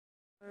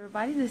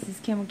Everybody, this is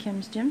Kim with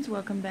Kim's Gems.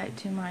 Welcome back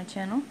to my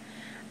channel.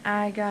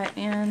 I got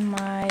in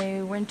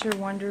my Winter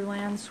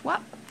Wonderland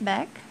swap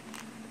back.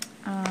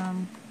 I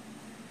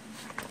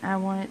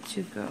wanted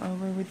to go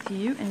over with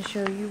you and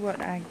show you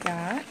what I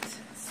got.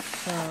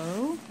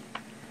 So,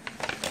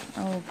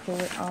 I will pull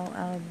it all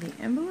out of the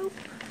envelope.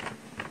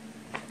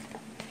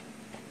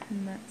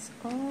 And that's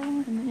all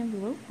in the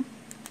envelope.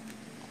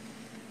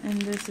 And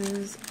this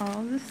is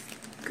all the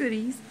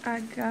goodies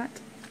I got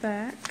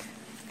back.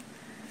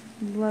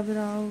 Love it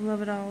all,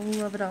 love it all,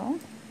 love it all.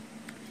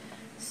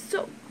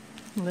 So,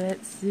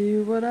 let's see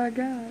what I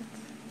got.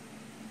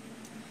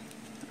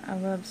 I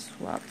love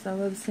swaps. I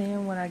love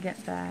seeing what I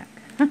get back.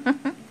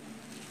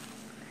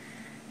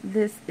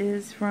 This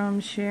is from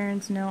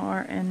Sharon's Nail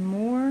Art and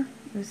More.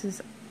 This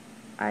is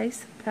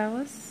Ice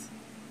Palace.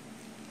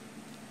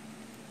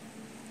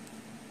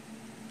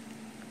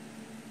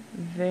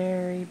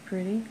 Very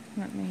pretty.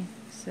 Let me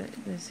set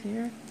this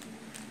here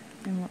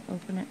and we'll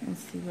open it and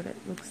see what it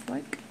looks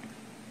like.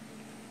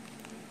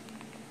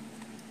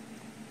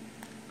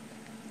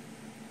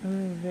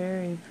 Oh,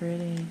 very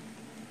pretty.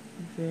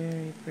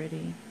 Very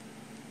pretty.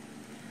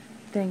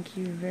 Thank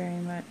you very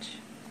much,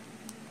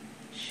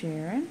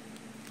 Sharon.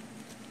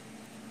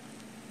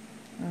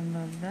 I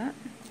love that.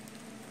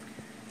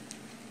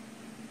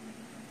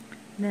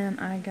 Then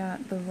I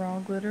got the Raw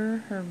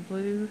Glitter, her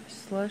blue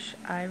slush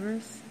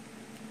iris.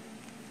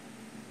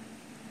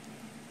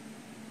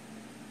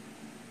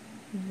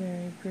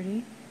 Very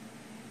pretty.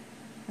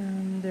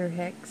 They're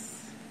hex.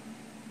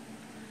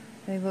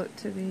 They look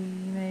to be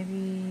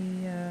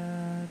maybe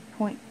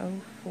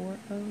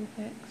 0.040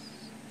 hex.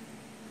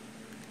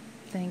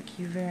 Thank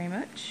you very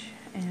much.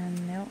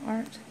 And nail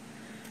art.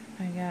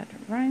 I got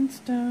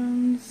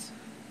rhinestones.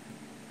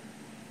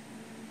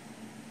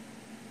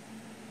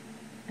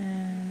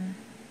 And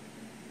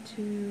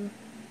two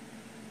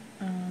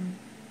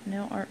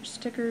nail art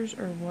stickers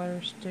or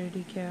water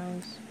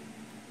decals.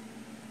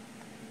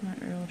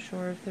 Not real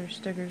sure if they're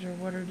stickers or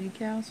water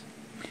decals.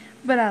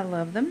 But I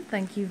love them.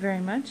 Thank you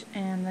very much.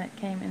 And that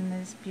came in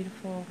this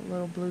beautiful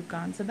little blue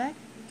Gonza bag.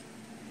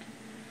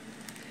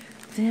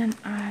 Then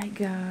I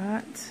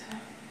got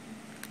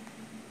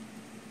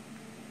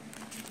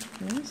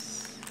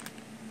this.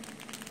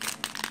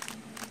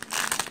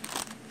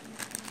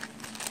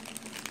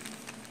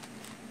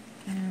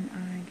 And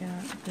I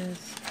got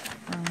this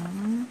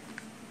from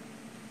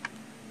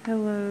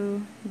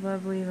Hello,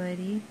 Lovely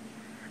Lady.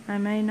 I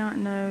may not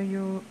know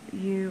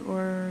you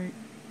or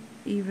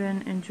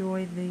even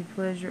enjoy the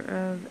pleasure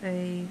of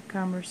a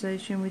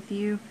conversation with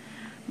you,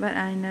 but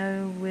I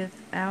know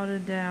without a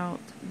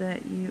doubt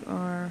that you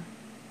are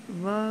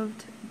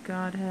loved.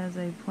 God has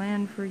a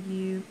plan for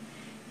you.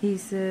 He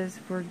says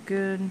for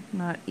good,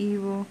 not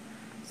evil.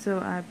 So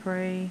I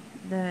pray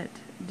that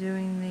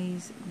during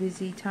these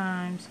busy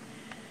times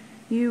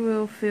you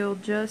will feel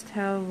just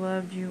how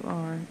loved you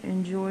are.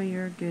 Enjoy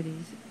your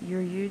goodies.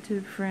 Your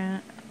YouTube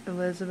friend,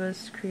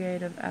 Elizabeth's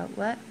Creative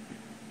Outlet.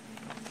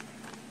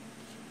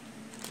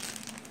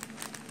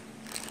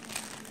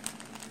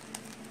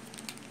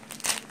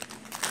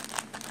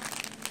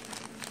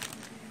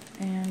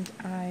 And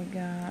I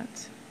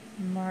got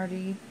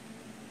Mardi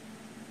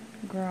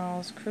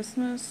Gras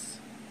Christmas.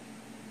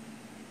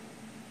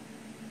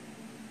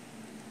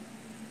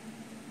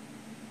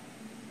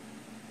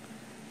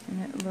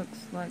 And it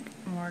looks like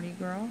Mardi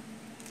Gras.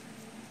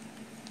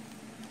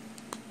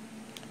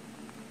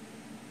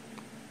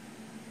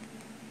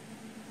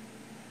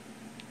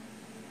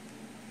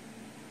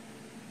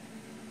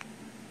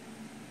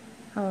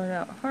 Hollowed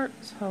out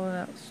hearts, hollowed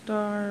out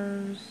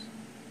stars.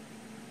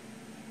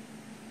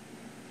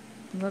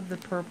 Love the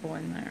purple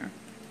in there.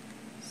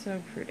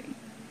 So pretty.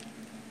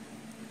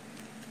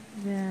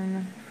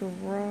 Then for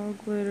raw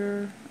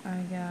glitter,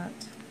 I got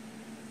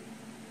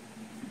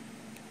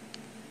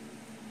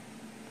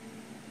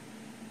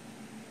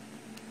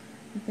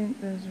I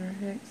think those are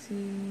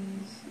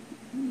hexies.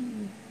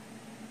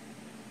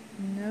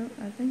 No,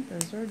 I think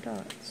those are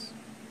dots.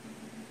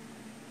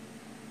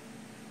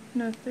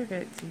 No, they're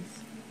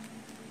hexies.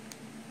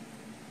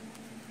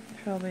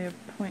 Probably a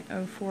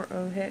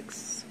 0.040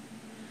 hex.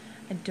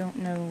 I don't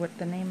know what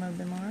the name of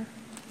them are.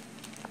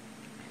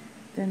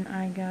 Then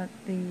I got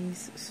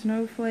these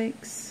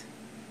snowflakes,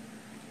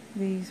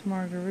 these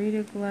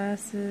margarita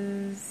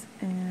glasses,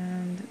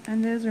 and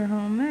those are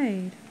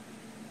homemade.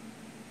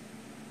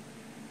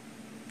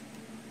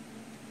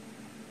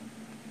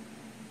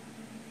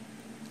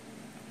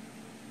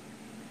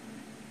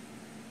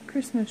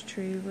 Christmas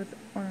tree with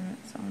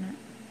ornaments on it.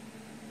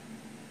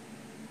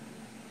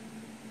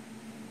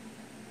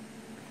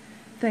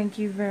 Thank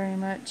you very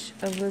much,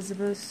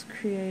 Elizabeth's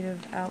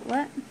Creative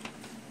Outlet.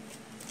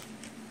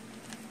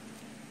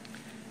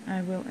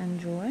 I will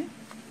enjoy.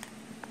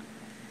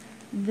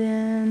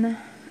 Then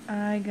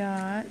I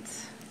got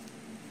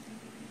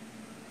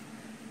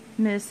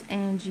Miss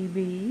Angie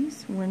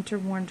B's Winter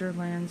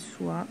Wonderland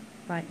Swap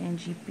by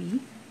Angie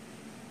B.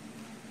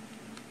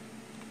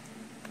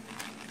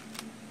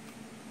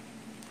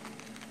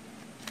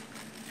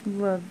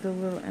 Love the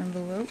little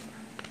envelope.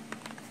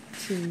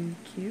 Too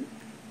cute.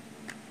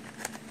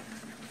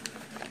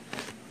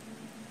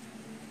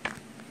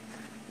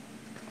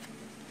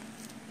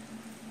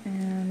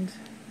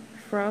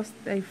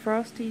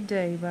 Frosty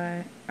Day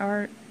by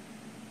Art.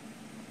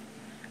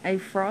 A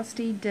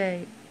Frosty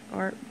Day,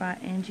 art by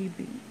Angie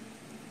B.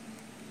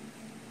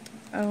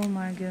 Oh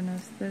my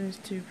goodness, that is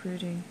too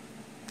pretty.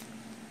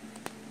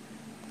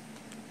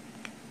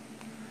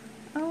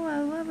 Oh, I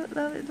love it,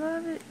 love it,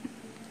 love it.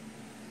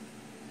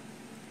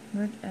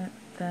 Look at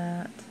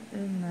that.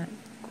 Isn't that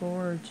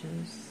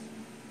gorgeous?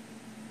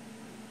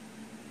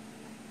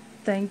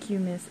 Thank you,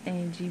 Miss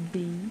Angie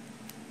B.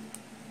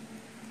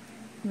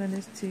 That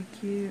is too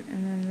cute.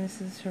 And then this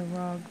is her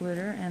raw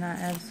glitter, and I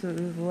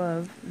absolutely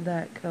love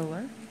that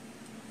color.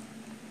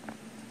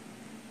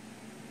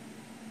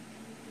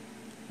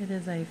 It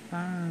is a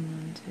fine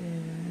one too,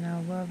 and I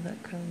love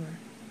that color.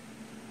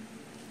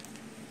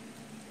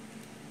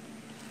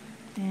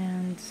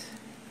 And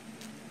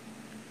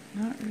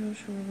not real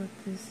sure what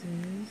this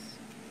is.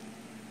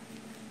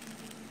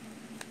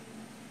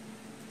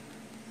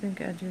 I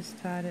think I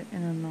just tied it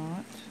in a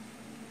knot.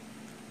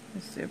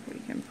 Let's see if we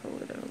can pull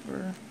it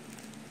over.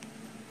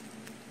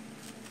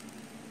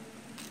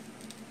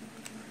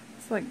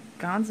 It's like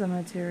Gonza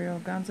material,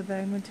 Gonza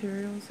bag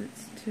materials.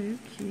 It's too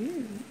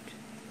cute.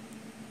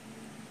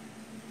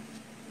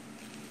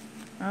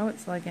 Oh,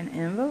 it's like an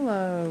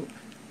envelope.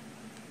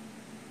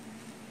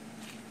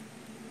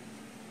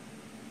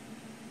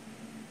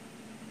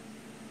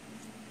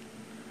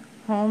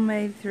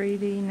 Homemade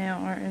 3D nail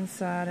art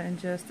inside and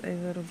just a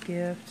little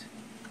gift.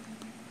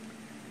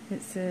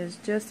 It says,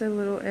 just a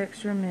little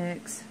extra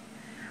mix.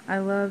 I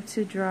love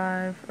to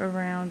drive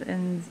around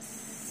and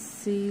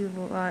see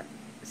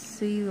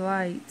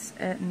lights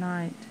at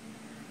night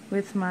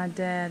with my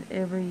dad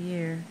every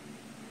year.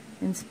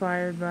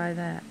 Inspired by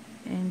that.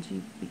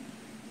 Angie B.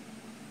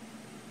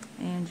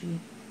 Angie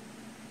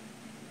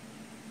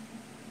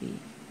B.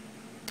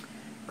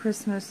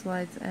 Christmas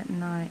lights at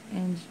night.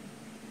 Angie,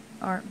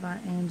 art by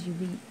Angie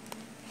B.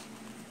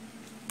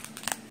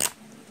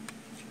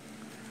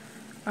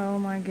 Oh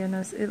my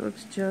goodness, it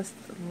looks just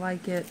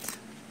like it.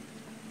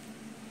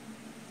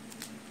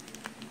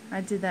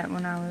 I did that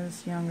when I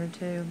was younger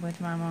too with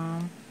my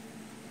mom.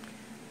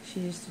 She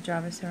used to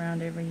drive us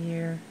around every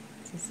year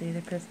to see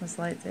the Christmas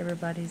lights.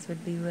 Everybody's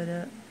would be lit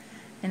up,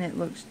 and it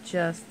looks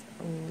just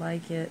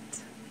like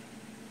it.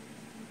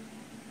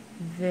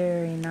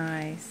 Very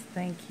nice.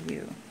 Thank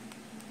you.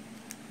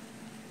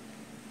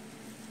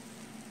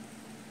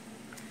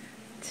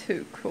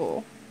 Too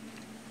cool.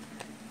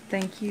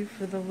 Thank you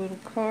for the little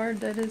card.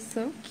 That is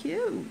so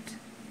cute.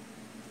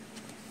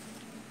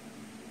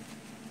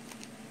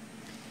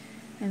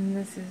 And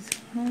this is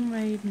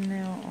homemade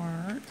nail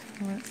art.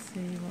 Let's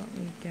see what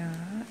we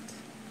got.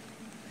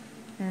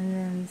 And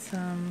then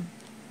some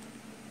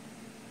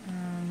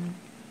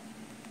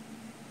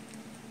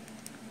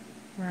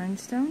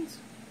rhinestones.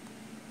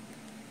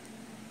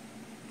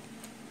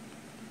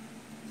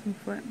 Some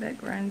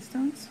flatback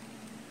rhinestones.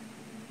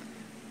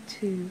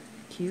 Too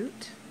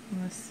cute.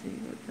 Let's see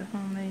what the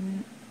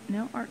homemade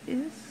nail art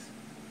is.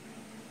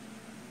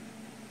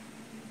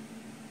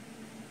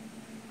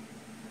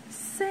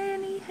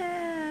 Santa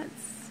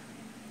hats.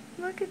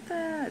 Look at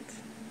that.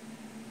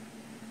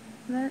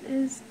 That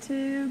is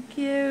too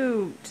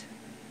cute.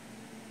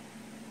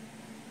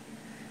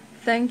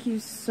 Thank you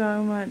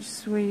so much,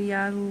 sweetie.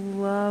 I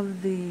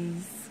love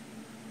these.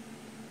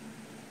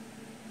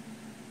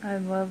 I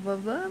love,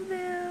 love, love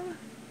them.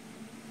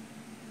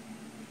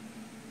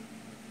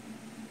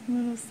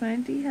 Little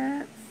Santa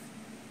hats.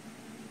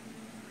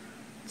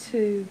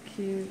 Too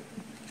cute.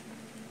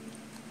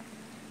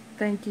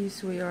 Thank you,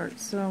 sweetheart,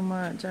 so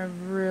much. I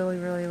really,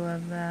 really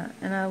love that.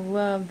 And I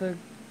love the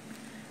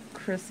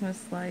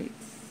Christmas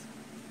lights.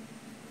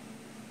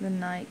 The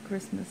night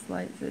Christmas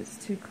lights.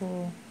 It's too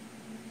cool.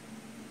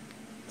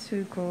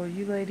 Too cool.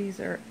 You ladies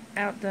are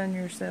outdone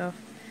yourself.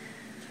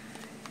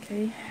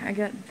 Okay, I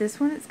got this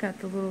one. It's got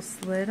the little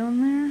sled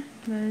on there.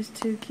 That is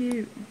too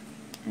cute.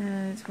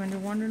 And it's going to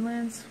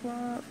Wonderland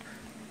swap.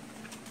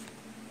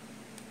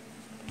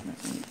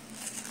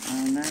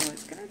 Oh no,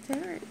 it's going to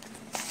tear it.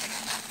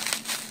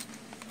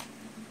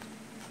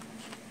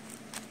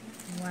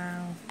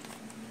 Wow.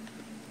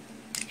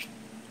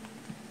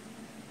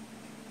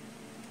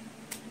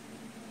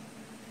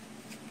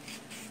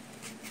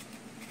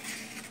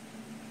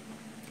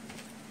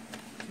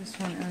 Just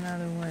went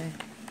another way.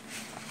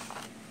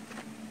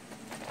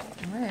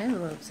 Man, it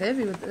looks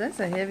heavy. That's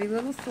a heavy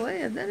little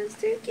sled. That is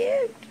too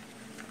cute.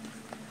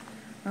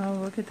 Oh,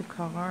 look at the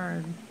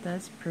card.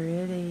 That's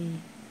pretty.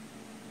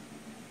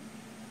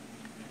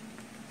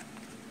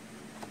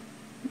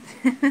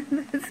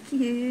 That's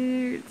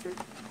cute.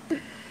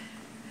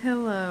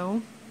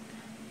 Hello.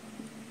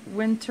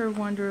 Winter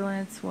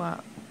Wonderland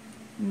swap.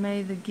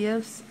 May the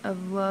gifts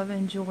of love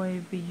and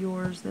joy be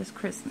yours this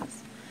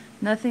Christmas.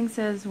 Nothing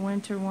says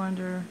winter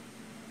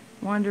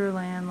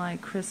wonderland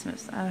like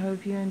Christmas. I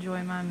hope you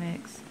enjoy my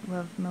mix.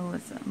 Love,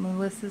 Melissa.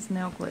 Melissa's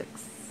Nail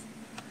Clicks.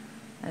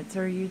 That's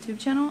her YouTube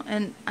channel,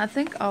 and I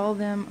think all of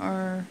them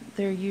are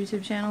their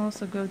YouTube channels,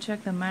 so go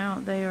check them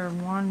out. They are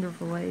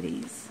wonderful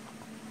ladies.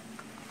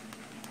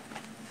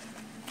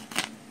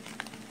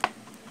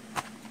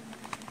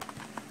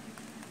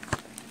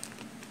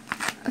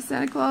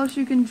 Santa Claus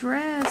you can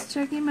dress.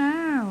 Check him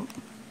out.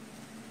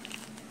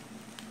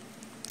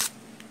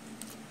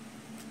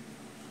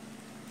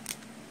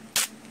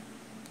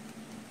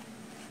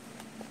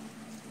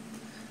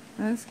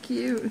 That's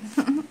cute.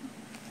 You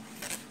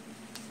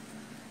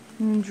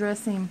can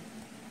dress him.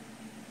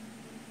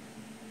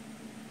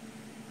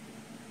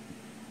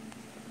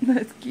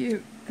 That's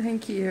cute.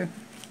 Thank you.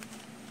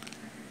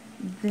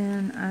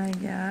 Then I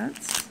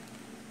got,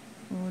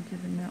 we'll do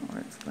the nail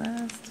arts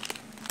last.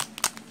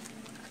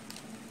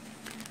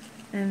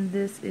 And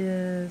this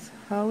is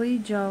Holly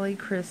Jolly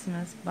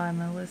Christmas by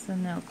Melissa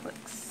Nail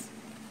Clicks.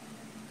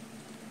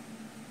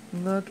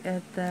 Look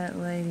at that,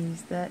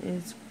 ladies. That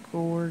is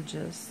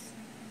gorgeous.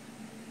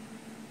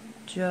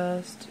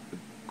 Just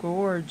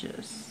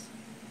gorgeous.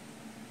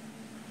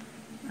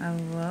 I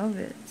love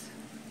it.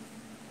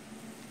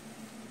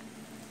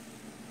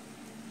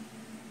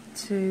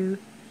 Too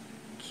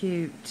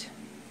cute.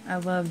 I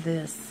love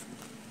this.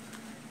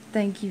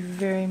 Thank you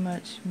very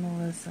much,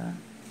 Melissa.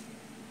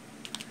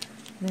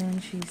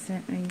 Then she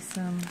sent me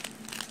some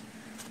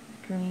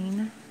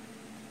green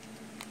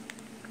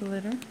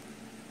glitter,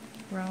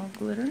 raw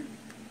glitter,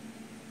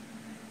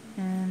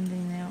 and the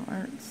nail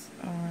arts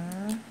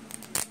are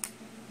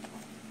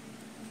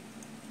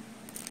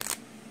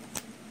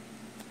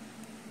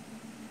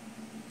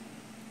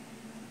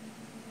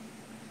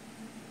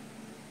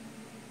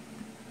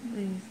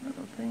these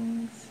little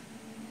things.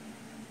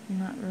 I'm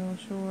not real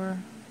sure.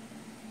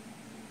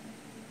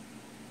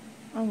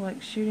 Oh,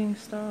 like shooting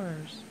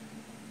stars.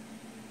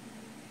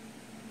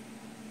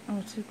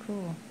 Oh, too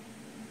cool.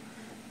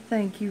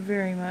 Thank you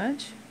very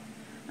much.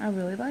 I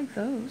really like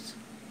those.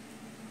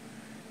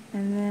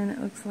 And then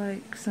it looks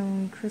like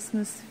some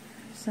Christmas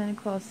Santa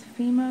Claus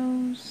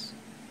Fimos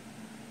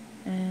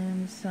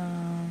and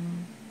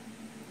some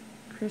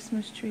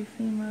Christmas tree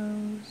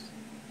Fimos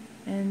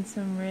and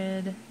some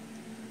red,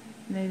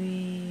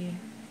 maybe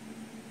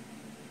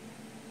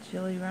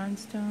jelly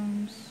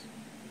rhinestones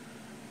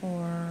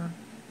or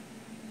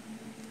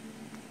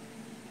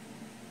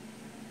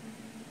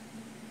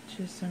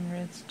just some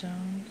red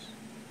stones,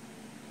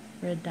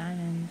 red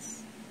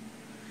diamonds.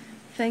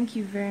 Thank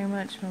you very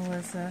much,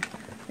 Melissa.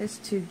 It's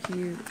too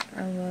cute.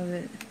 I love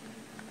it.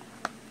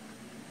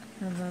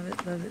 I love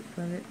it, love it,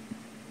 love it.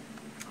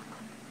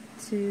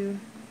 Too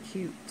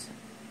cute.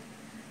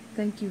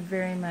 Thank you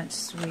very much,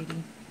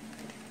 sweetie.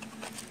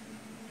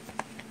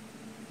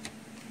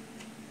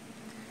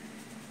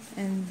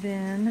 And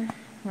then,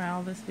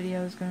 wow, this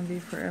video is going to be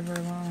forever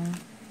long.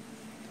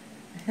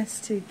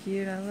 That's too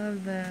cute. I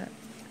love that.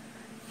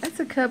 That's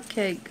a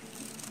cupcake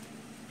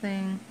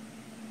thing.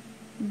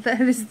 That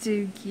is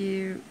too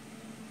cute.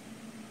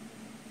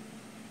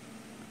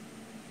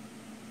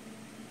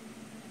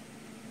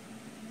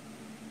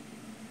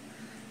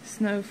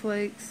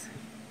 Snowflakes.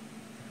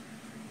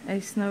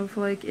 A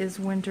snowflake is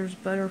winter's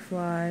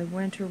butterfly.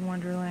 Winter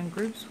Wonderland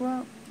group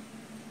swap.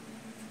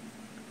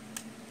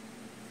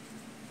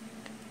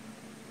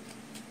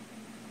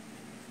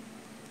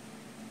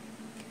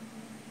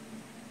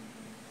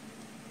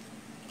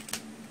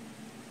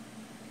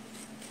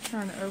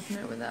 Trying to open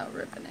it without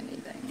ripping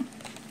anything.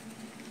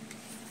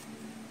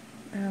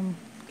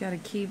 Gotta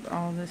keep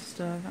all this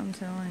stuff, I'm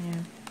telling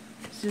you.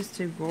 It's just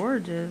too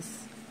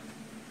gorgeous.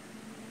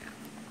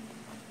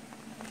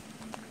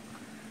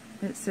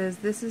 It says,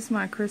 "This is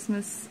my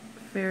Christmas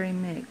fairy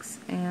mix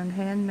and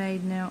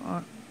handmade nail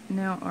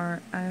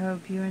art. I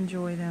hope you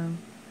enjoy them.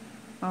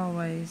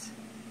 Always.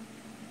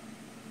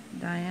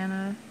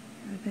 Diana,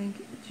 I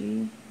think,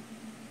 G.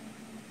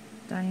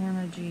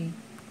 Diana G."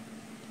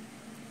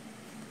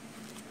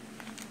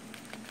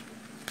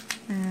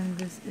 And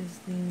this is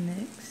the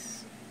mix.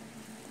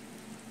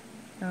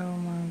 Oh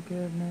my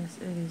goodness,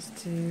 it is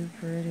too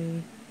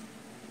pretty.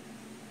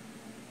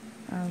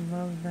 I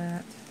love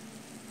that.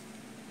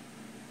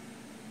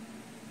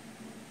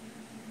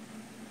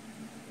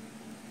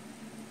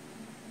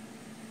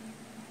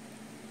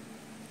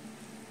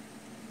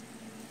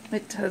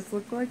 It does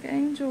look like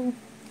angel.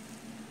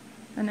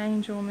 An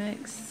angel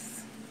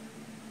mix.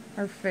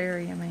 Or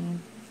fairy, I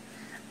mean.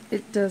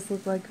 It does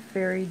look like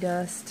fairy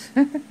dust.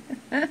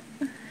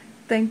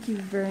 Thank you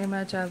very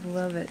much. I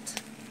love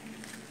it.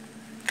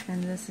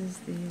 And this is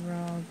the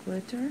raw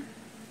glitter.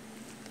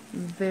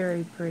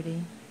 Very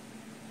pretty.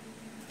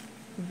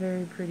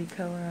 Very pretty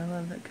color. I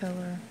love that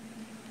color.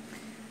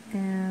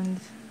 And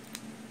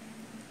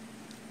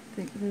I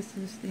think this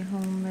is the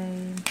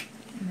homemade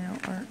nail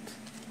art.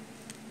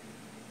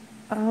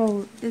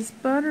 Oh, it's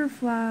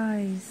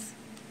butterflies.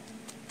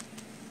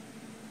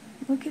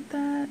 Look at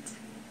that.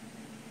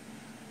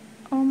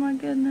 Oh my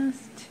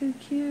goodness, too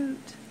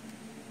cute.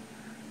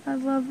 I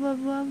love,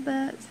 love, love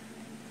that.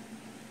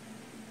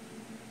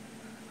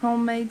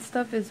 Homemade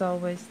stuff is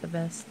always the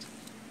best.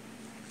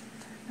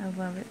 I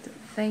love it.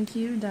 Thank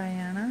you,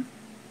 Diana.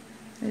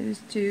 It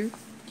is too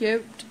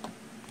cute.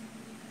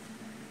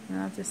 And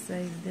I'll just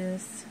save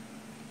this.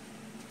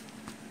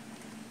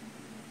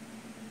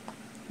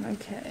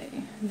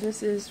 Okay,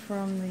 this is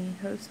from the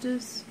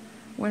Hostess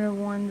Winter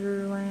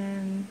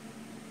Wonderland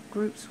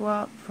group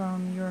swap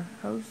from your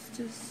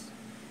hostess,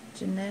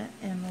 Jeanette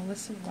and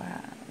Melissa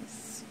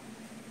Wise.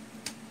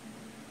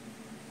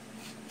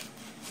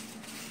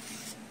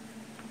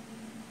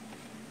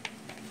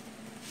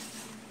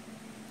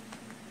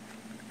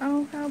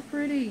 Oh, how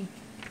pretty.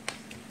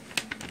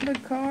 The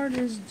card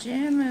is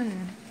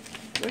jamming.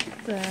 Look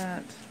at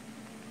that.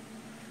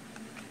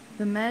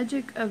 The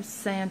magic of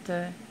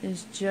Santa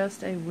is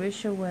just a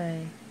wish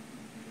away.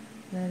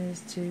 That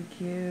is too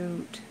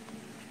cute.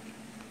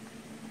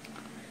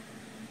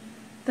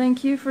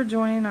 Thank you for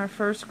joining our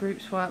first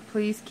group swap.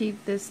 Please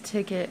keep this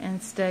ticket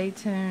and stay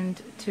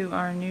tuned to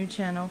our new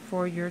channel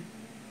for your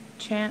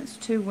chance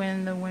to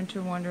win the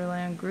Winter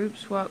Wonderland group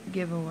swap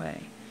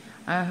giveaway.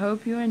 I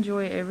hope you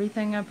enjoy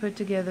everything I put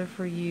together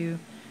for you.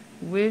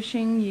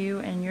 Wishing you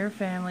and your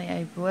family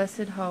a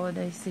blessed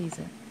holiday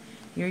season.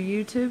 Your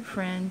YouTube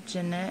friend,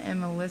 Jeanette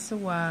and Melissa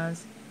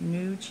Wise,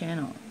 new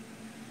channel.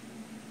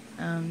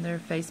 Their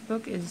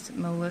Facebook is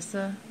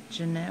Melissa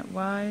Jeanette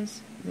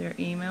Wise. Their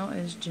email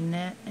is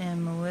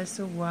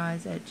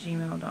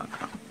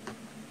JeanetteandMelissaWise@gmail.com.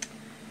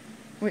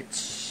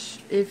 Which,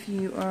 if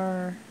you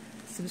are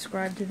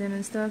subscribed to them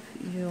and stuff,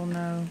 you'll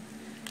know.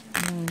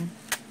 I mean,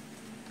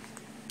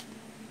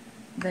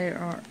 they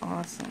are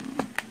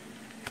awesome.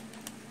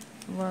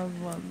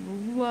 Love, love,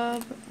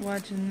 love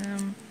watching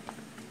them.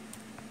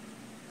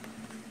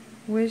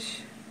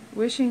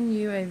 Wishing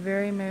you a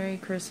very Merry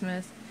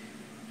Christmas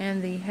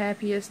and the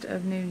happiest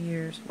of New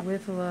Years.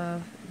 With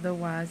love, the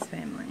Wise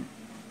family.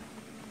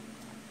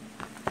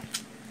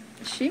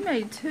 She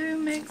made 2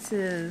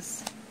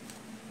 mixes.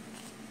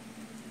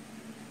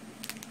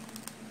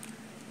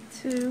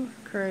 Too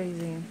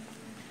crazy.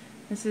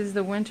 This is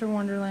the Winter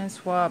Wonderland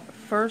Swap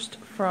First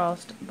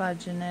Frost by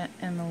Jeanette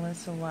and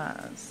Melissa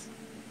Wise.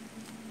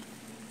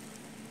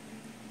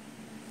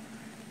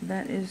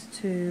 That is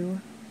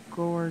too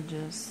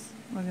gorgeous.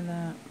 Look at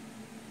that.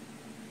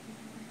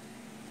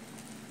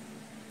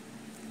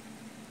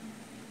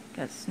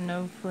 Got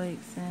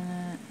snowflakes in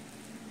it.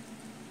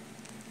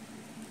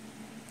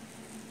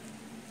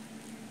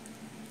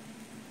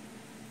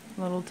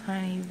 Little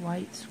tiny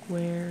white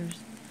squares.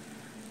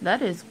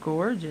 That is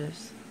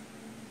gorgeous.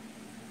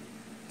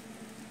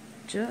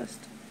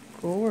 Just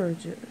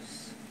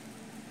gorgeous.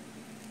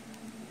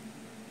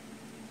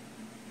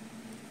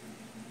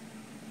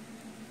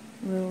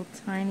 Little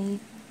tiny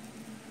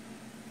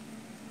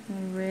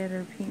red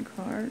or pink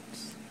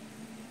hearts.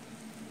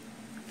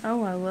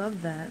 Oh, I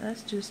love that.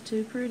 That's just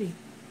too pretty.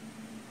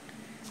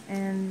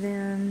 And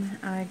then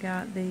I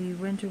got the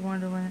Winter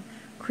Wonderland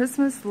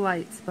Christmas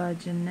Lights by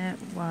Jeanette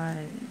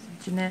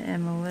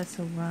and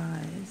Melissa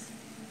Wise.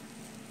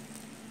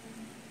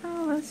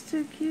 Oh, that's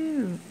too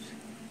cute.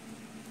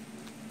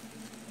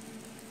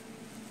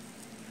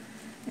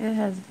 It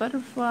has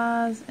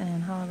butterflies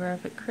and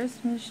holographic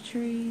Christmas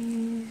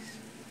trees.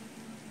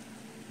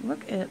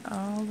 Look at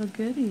all the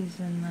goodies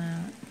in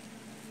that.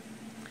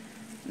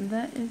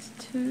 That is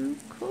too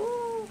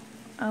cool.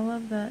 I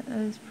love that. That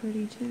is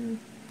pretty too.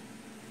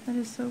 That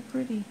is so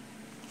pretty.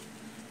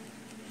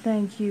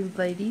 Thank you,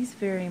 ladies,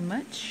 very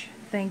much.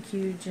 Thank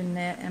you,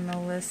 Jeanette and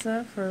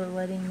Melissa, for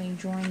letting me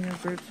join your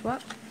group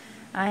swap.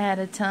 I had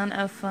a ton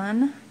of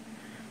fun.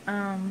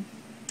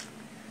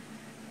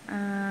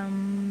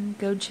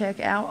 Go check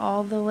out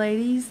all the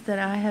ladies that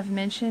I have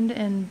mentioned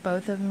in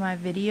both of my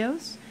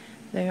videos.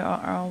 They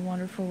are all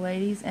wonderful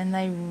ladies, and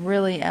they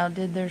really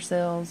outdid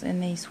themselves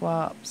in these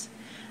swaps.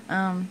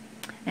 And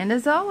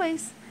as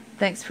always,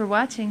 thanks for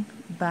watching.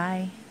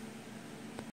 Bye.